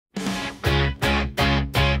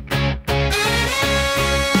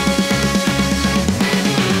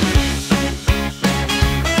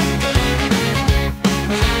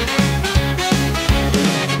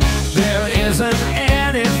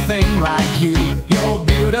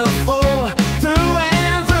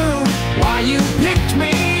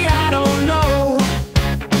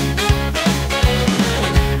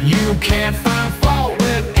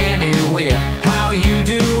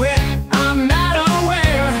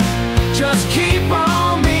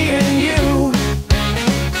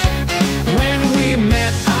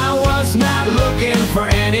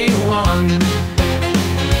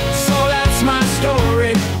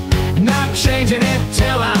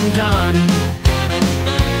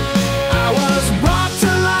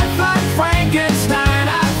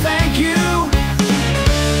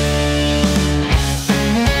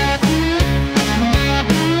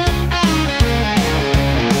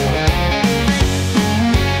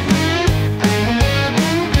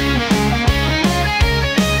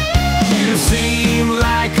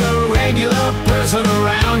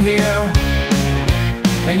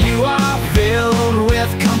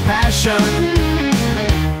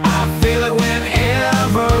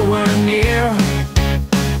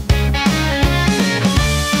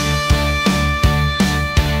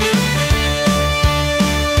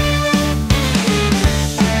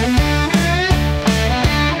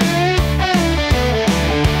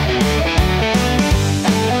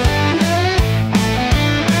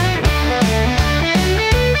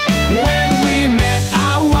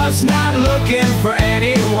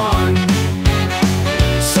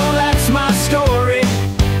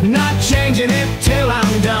changing it till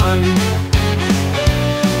I'm done.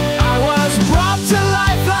 I was brought to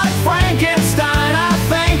life like Frankenstein, I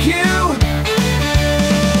thank you.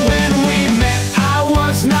 When we met I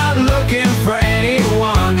was not looking for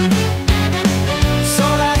anyone. So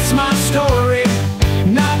that's my story,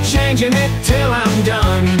 not changing it till I'm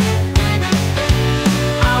done.